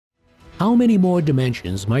How many more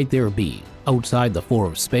dimensions might there be outside the four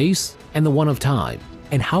of space and the one of time?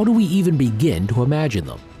 And how do we even begin to imagine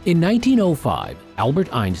them? In 1905,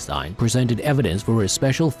 Albert Einstein presented evidence for his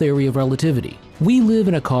special theory of relativity. We live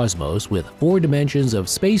in a cosmos with 4 dimensions of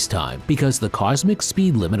space-time because the cosmic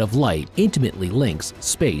speed limit of light intimately links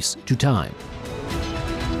space to time.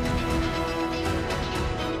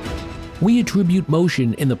 We attribute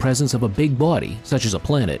motion in the presence of a big body, such as a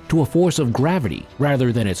planet, to a force of gravity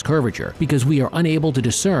rather than its curvature because we are unable to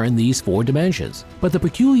discern these 4 dimensions. But the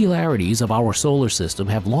peculiarities of our solar system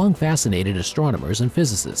have long fascinated astronomers and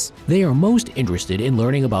physicists. They are most interested in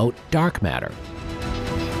learning about dark matter.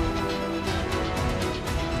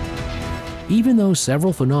 Even though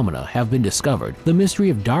several phenomena have been discovered, the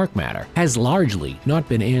mystery of dark matter has largely not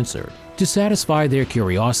been answered. To satisfy their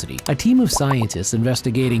curiosity, a team of scientists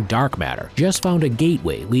investigating dark matter just found a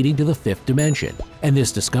gateway leading to the 5th dimension, and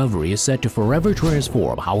this discovery is set to forever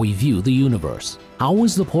transform how we view the universe. How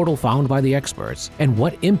was the portal found by the experts, and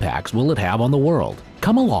what impacts will it have on the world?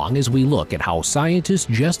 Come along as we look at how scientists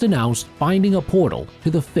just announced finding a portal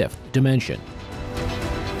to the 5th dimension.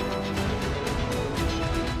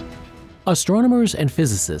 Astronomers and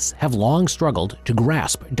physicists have long struggled to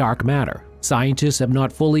grasp dark matter. Scientists have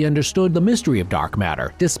not fully understood the mystery of dark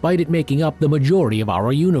matter, despite it making up the majority of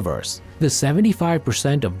our universe. The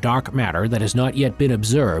 75% of dark matter that has not yet been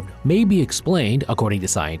observed may be explained, according to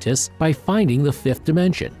scientists, by finding the 5th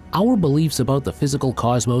dimension. Our beliefs about the physical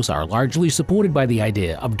cosmos are largely supported by the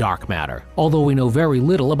idea of dark matter, although we know very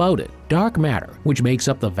little about it. Dark matter, which makes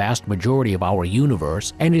up the vast majority of our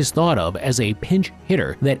universe and is thought of as a pinch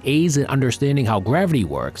hitter that aids in understanding how gravity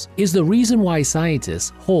works, is the reason why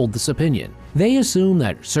scientists hold this opinion. They assume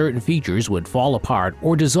that certain features would fall apart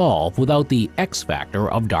or dissolve without the X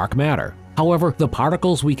factor of dark matter. However, the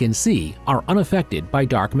particles we can see are unaffected by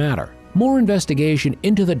dark matter. More investigation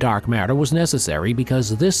into the dark matter was necessary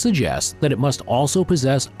because this suggests that it must also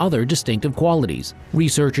possess other distinctive qualities.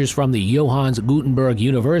 Researchers from the Johannes Gutenberg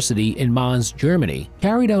University in Mainz, Germany,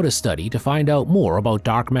 carried out a study to find out more about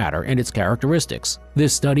dark matter and its characteristics.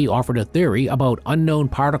 This study offered a theory about unknown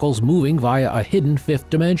particles moving via a hidden 5th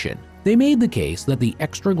dimension. They made the case that the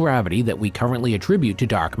extra gravity that we currently attribute to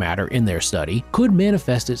dark matter in their study could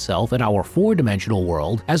manifest itself in our 4-dimensional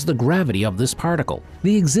world as the gravity of this particle.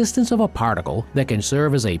 The existence of a particle that can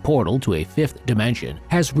serve as a portal to a 5th dimension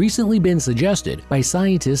has recently been suggested by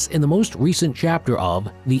scientists in the most recent chapter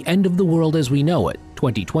of The End of the World as We Know It,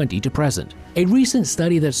 2020 to present. A recent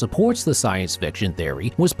study that supports the science fiction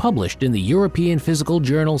theory was published in the European Physical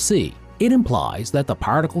Journal C. It implies that the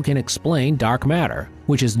particle can explain dark matter,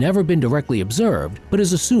 which has never been directly observed but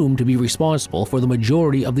is assumed to be responsible for the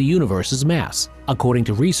majority of the universe's mass. According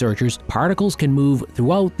to researchers, particles can move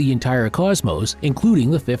throughout the entire cosmos,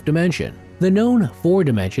 including the 5th dimension. The known 4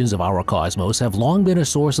 dimensions of our cosmos have long been a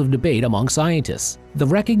source of debate among scientists. The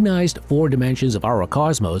recognized 4 dimensions of our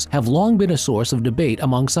cosmos have long been a source of debate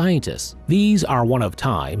among scientists. These are one of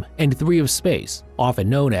time and 3 of space, often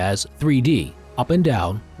known as 3D. Up and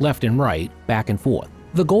down, left and right, back and forth.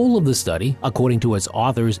 The goal of the study, according to its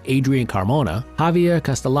authors Adrian Carmona, Javier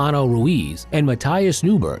Castellano-Ruiz, and Matthias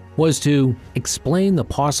Neubert, was to explain the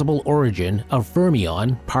possible origin of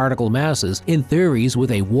fermion particle masses in theories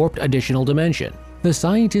with a warped additional dimension. The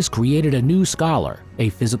scientists created a new scholar, a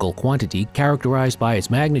physical quantity characterized by its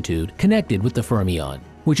magnitude connected with the fermion,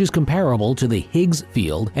 which is comparable to the Higgs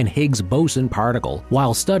field and Higgs boson particle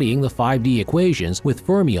while studying the 5D equations with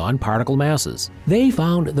fermion particle masses. They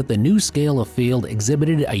found that the new scale of field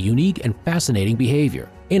exhibited a unique and fascinating behavior.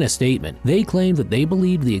 In a statement, they claimed that they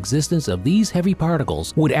believed the existence of these heavy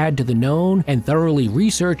particles would add to the known and thoroughly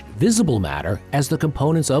researched visible matter as the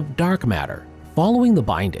components of dark matter. Following the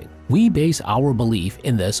binding, we base our belief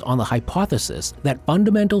in this on the hypothesis that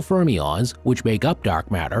fundamental fermions, which make up dark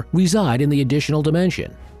matter, reside in the additional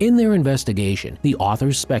dimension. In their investigation, the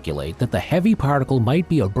authors speculate that the heavy particle might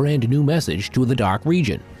be a brand new message to the dark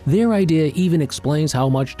region. Their idea even explains how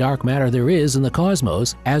much dark matter there is in the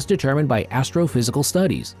cosmos as determined by astrophysical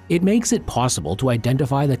studies. It makes it possible to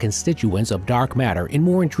identify the constituents of dark matter in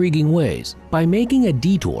more intriguing ways. By making a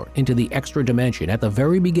detour into the extra dimension at the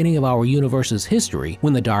very beginning of our universe's history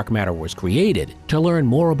when the dark matter was created, to learn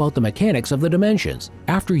more about the mechanics of the dimensions.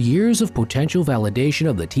 After years of potential validation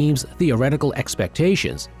of the team's theoretical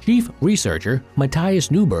expectations, chief researcher Matthias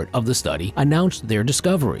Neubert of the study announced their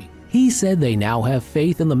discovery. He said they now have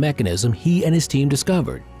faith in the mechanism he and his team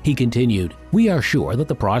discovered. He continued, "We are sure that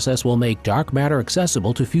the process will make dark matter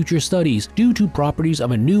accessible to future studies due to properties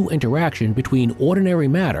of a new interaction between ordinary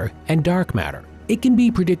matter and dark matter. It can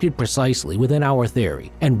be predicted precisely within our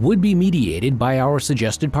theory and would be mediated by our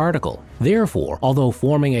suggested particle. Therefore, although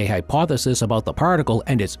forming a hypothesis about the particle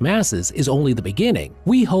and its masses is only the beginning,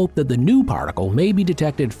 we hope that the new particle may be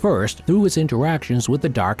detected first through its interactions with the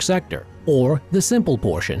dark sector, or the simple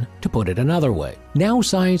portion, to put it another way. Now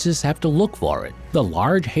scientists have to look for it. The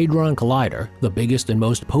Large Hadron Collider, the biggest and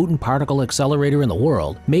most potent particle accelerator in the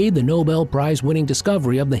world, made the Nobel Prize-winning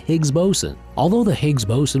discovery of the Higgs boson. Although the Higgs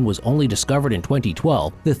boson was only discovered in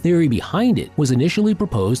 2012, the theory behind it was initially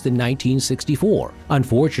proposed in 1964.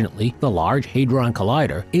 Unfortunately, the Large Hadron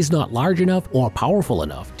Collider is not large enough or powerful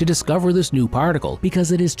enough to discover this new particle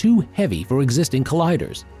because it is too heavy for existing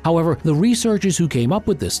colliders. However, the researchers who came up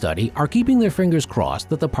with this study are keeping their fingers crossed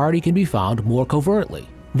that the party can be found more covertly.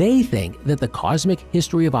 They think that the cosmic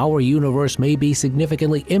history of our universe may be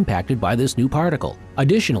significantly impacted by this new particle.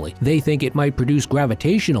 Additionally, they think it might produce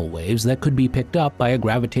gravitational waves that could be picked up by a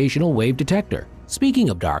gravitational wave detector. Speaking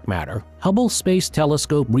of dark matter, Hubble Space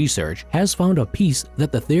Telescope research has found a piece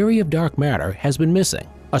that the theory of dark matter has been missing.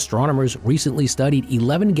 Astronomers recently studied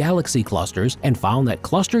 11 galaxy clusters and found that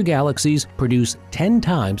cluster galaxies produce 10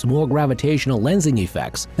 times more gravitational lensing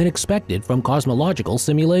effects than expected from cosmological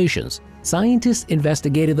simulations. Scientists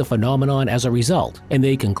investigated the phenomenon as a result, and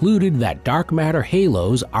they concluded that dark matter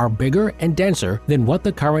halos are bigger and denser than what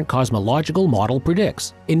the current cosmological model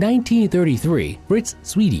predicts. In 1933, Fritz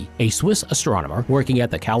Zwicky, a Swiss astronomer working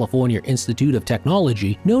at the California Institute of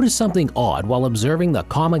Technology, noticed something odd while observing the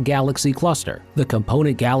Comma Galaxy cluster. The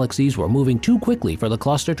component galaxies were moving too quickly for the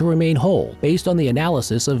cluster to remain whole based on the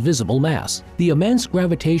analysis of visible mass. The immense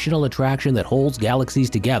gravitational attraction that holds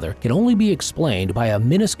galaxies together can only be explained by a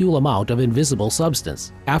minuscule amount of invisible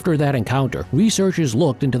substance. After that encounter, researchers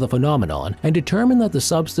looked into the phenomenon and determined that the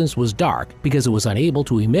substance was dark because it was unable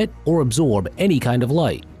to emit or absorb any kind of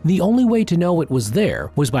light. The only way to know it was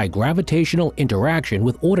there was by gravitational interaction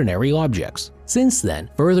with ordinary objects. Since then,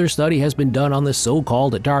 further study has been done on this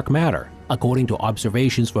so-called dark matter. According to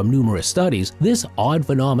observations from numerous studies, this odd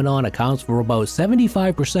phenomenon accounts for about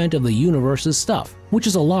 75% of the universe's stuff, which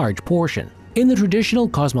is a large portion. In the traditional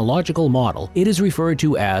cosmological model, it is referred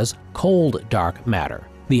to as cold dark matter.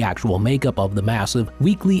 The actual makeup of the massive,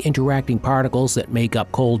 weakly interacting particles that make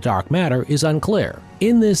up cold dark matter is unclear.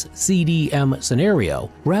 In this CDM scenario,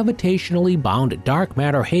 gravitationally bound dark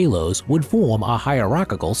matter halos would form a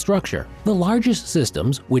hierarchical structure. The largest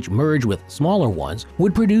systems, which merge with smaller ones,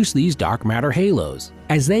 would produce these dark matter halos.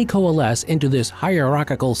 As they coalesce into this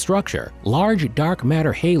hierarchical structure, large dark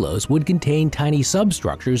matter halos would contain tiny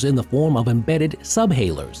substructures in the form of embedded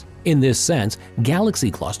subhalars. In this sense,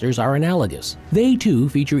 galaxy clusters are analogous. They too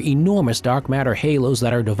feature enormous dark matter halos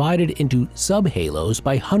that are divided into subhalos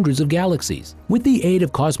by hundreds of galaxies. With the aid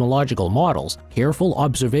of cosmological models, careful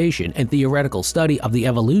observation and theoretical study of the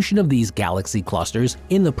evolution of these galaxy clusters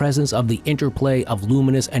in the presence of the interplay of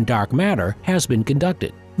luminous and dark matter has been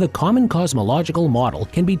conducted. The common cosmological model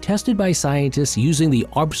can be tested by scientists using the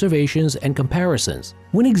observations and comparisons.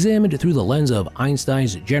 When examined through the lens of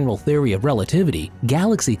Einstein's general theory of relativity,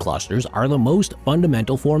 galaxy clusters are the most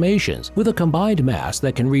fundamental formations, with a combined mass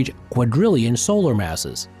that can reach quadrillion solar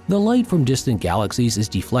masses. The light from distant galaxies is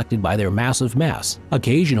deflected by their massive mass,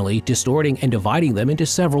 occasionally distorting and dividing them into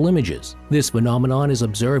several images. This phenomenon is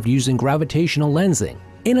observed using gravitational lensing.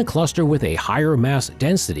 In a cluster with a higher mass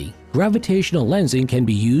density, gravitational lensing can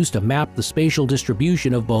be used to map the spatial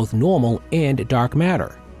distribution of both normal and dark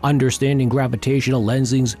matter. Understanding gravitational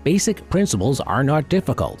lensing's basic principles are not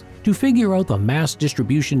difficult. To figure out the mass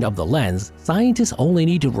distribution of the lens, scientists only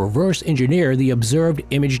need to reverse engineer the observed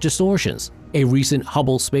image distortions. A recent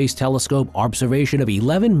Hubble Space Telescope observation of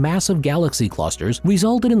 11 massive galaxy clusters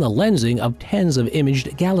resulted in the lensing of tens of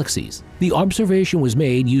imaged galaxies. The observation was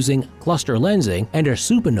made using cluster lensing and a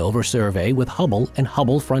supernova survey with Hubble and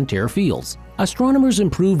Hubble Frontier fields. Astronomers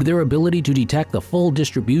improved their ability to detect the full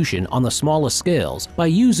distribution on the smallest scales by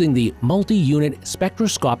using the multi-unit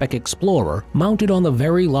spectroscopic explorer mounted on the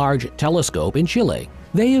Very Large Telescope in Chile.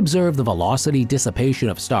 They observed the velocity dissipation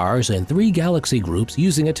of stars in 3 galaxy groups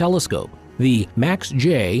using a telescope. The Max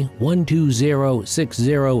J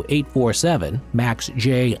 120-60847, Max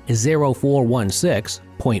J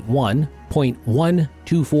 0416.1,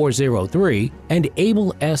 .12403, and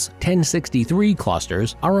Able S 1063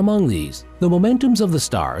 clusters are among these. The momentums of the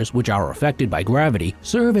stars, which are affected by gravity,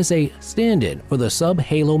 serve as a stand-in for the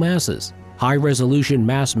sub-halo masses. High-resolution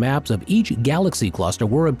mass maps of each galaxy cluster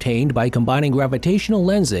were obtained by combining gravitational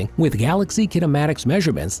lensing with galaxy kinematics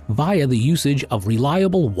measurements via the usage of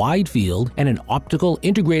reliable wide-field and an optical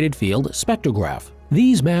integrated field spectrograph.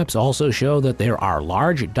 These maps also show that there are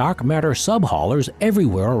large dark matter subhalos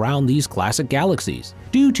everywhere around these classic galaxies.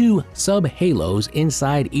 Due to subhalos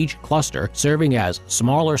inside each cluster serving as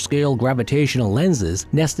smaller-scale gravitational lenses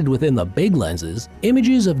nested within the big lenses,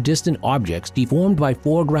 images of distant objects deformed by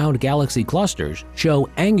foreground galaxy clusters show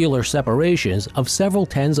angular separations of several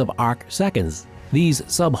tens of arc-seconds. These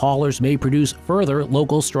subhaulers may produce further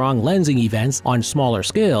local strong lensing events on smaller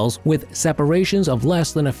scales with separations of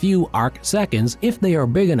less than a few arc-seconds if they are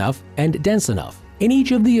big enough and dense enough. In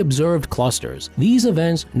each of the observed clusters, these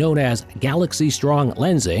events, known as galaxy-strong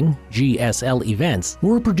lensing (GSL) events,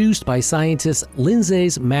 were produced by scientists'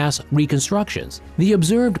 Lindsay's mass reconstructions. The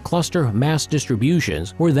observed cluster mass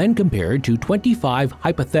distributions were then compared to 25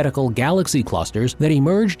 hypothetical galaxy clusters that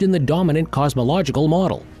emerged in the dominant cosmological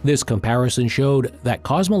model. This comparison showed that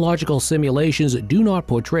cosmological simulations do not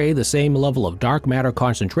portray the same level of dark matter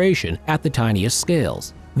concentration at the tiniest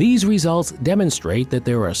scales. These results demonstrate that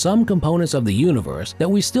there are some components of the universe that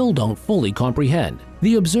we still don't fully comprehend.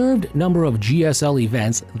 The observed number of GSL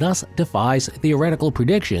events thus defies theoretical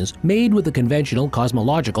predictions made with the conventional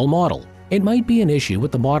cosmological model. It might be an issue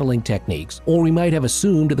with the modeling techniques, or we might have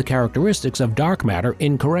assumed the characteristics of dark matter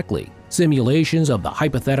incorrectly. Simulations of the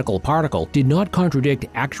hypothetical particle did not contradict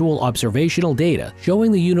actual observational data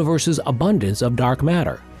showing the universe's abundance of dark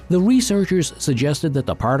matter. The researchers suggested that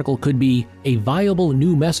the particle could be a viable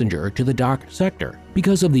new messenger to the dark sector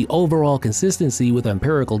because of the overall consistency with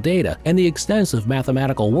empirical data and the extensive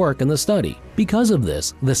mathematical work in the study. Because of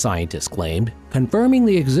this, the scientists claimed, confirming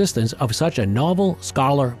the existence of such a novel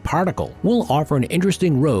scalar particle will offer an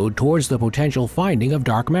interesting road towards the potential finding of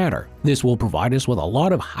dark matter. This will provide us with a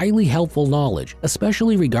lot of highly helpful knowledge,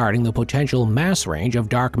 especially regarding the potential mass range of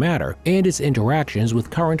dark matter and its interactions with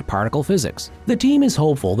current particle physics. The team is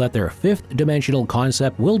hopeful that their fifth-dimensional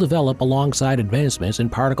concept will develop alongside advancements in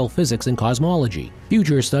particle physics and cosmology.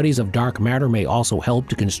 Future studies of dark matter may also help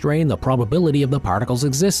to constrain the probability of the particle's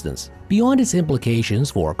existence. Beyond its implications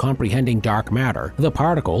for comprehending dark matter, the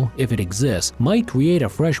particle, if it exists, might create a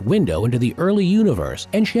fresh window into the early universe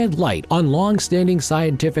and shed light on long-standing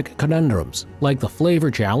scientific conundrums, like the flavor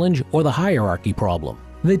challenge or the hierarchy problem.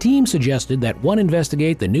 The team suggested that one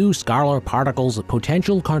investigate the new scalar particle's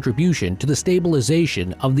potential contribution to the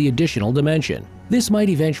stabilization of the additional dimension. This might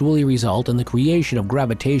eventually result in the creation of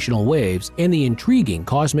gravitational waves and the intriguing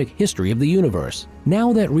cosmic history of the universe.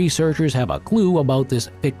 Now that researchers have a clue about this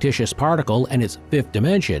fictitious particle and its fifth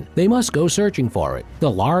dimension, they must go searching for it.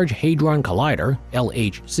 The Large Hadron Collider,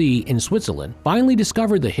 LHC, in Switzerland finally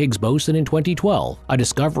discovered the Higgs boson in 2012, a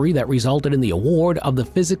discovery that resulted in the award of the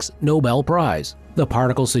Physics Nobel Prize. The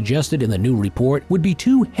particle suggested in the new report would be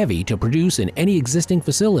too heavy to produce in any existing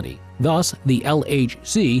facility. Thus, the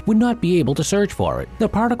LHC would not be able to search for it. The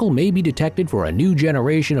particle may be detected for a new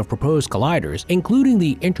generation of proposed colliders, including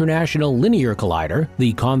the International Linear Collider,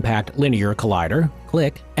 the Compact Linear Collider,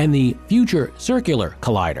 CLIC, and the Future Circular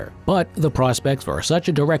Collider. But the prospects for such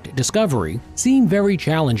a direct discovery seem very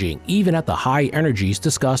challenging even at the high energies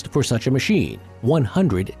discussed for such a machine,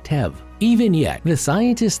 100 TeV. Even yet, the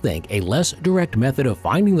scientists think a less direct method of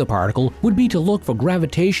finding the particle would be to look for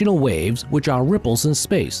gravitational waves, which are ripples in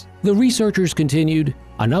space. The researchers continued,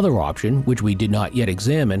 another option, which we did not yet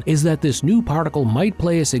examine, is that this new particle might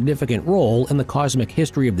play a significant role in the cosmic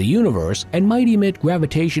history of the universe and might emit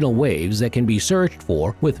gravitational waves that can be searched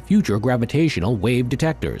for with future gravitational wave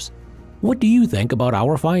detectors. What do you think about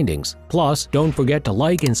our findings? Plus, don't forget to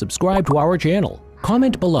like and subscribe to our channel.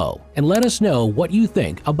 Comment below and let us know what you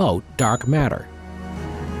think about dark matter.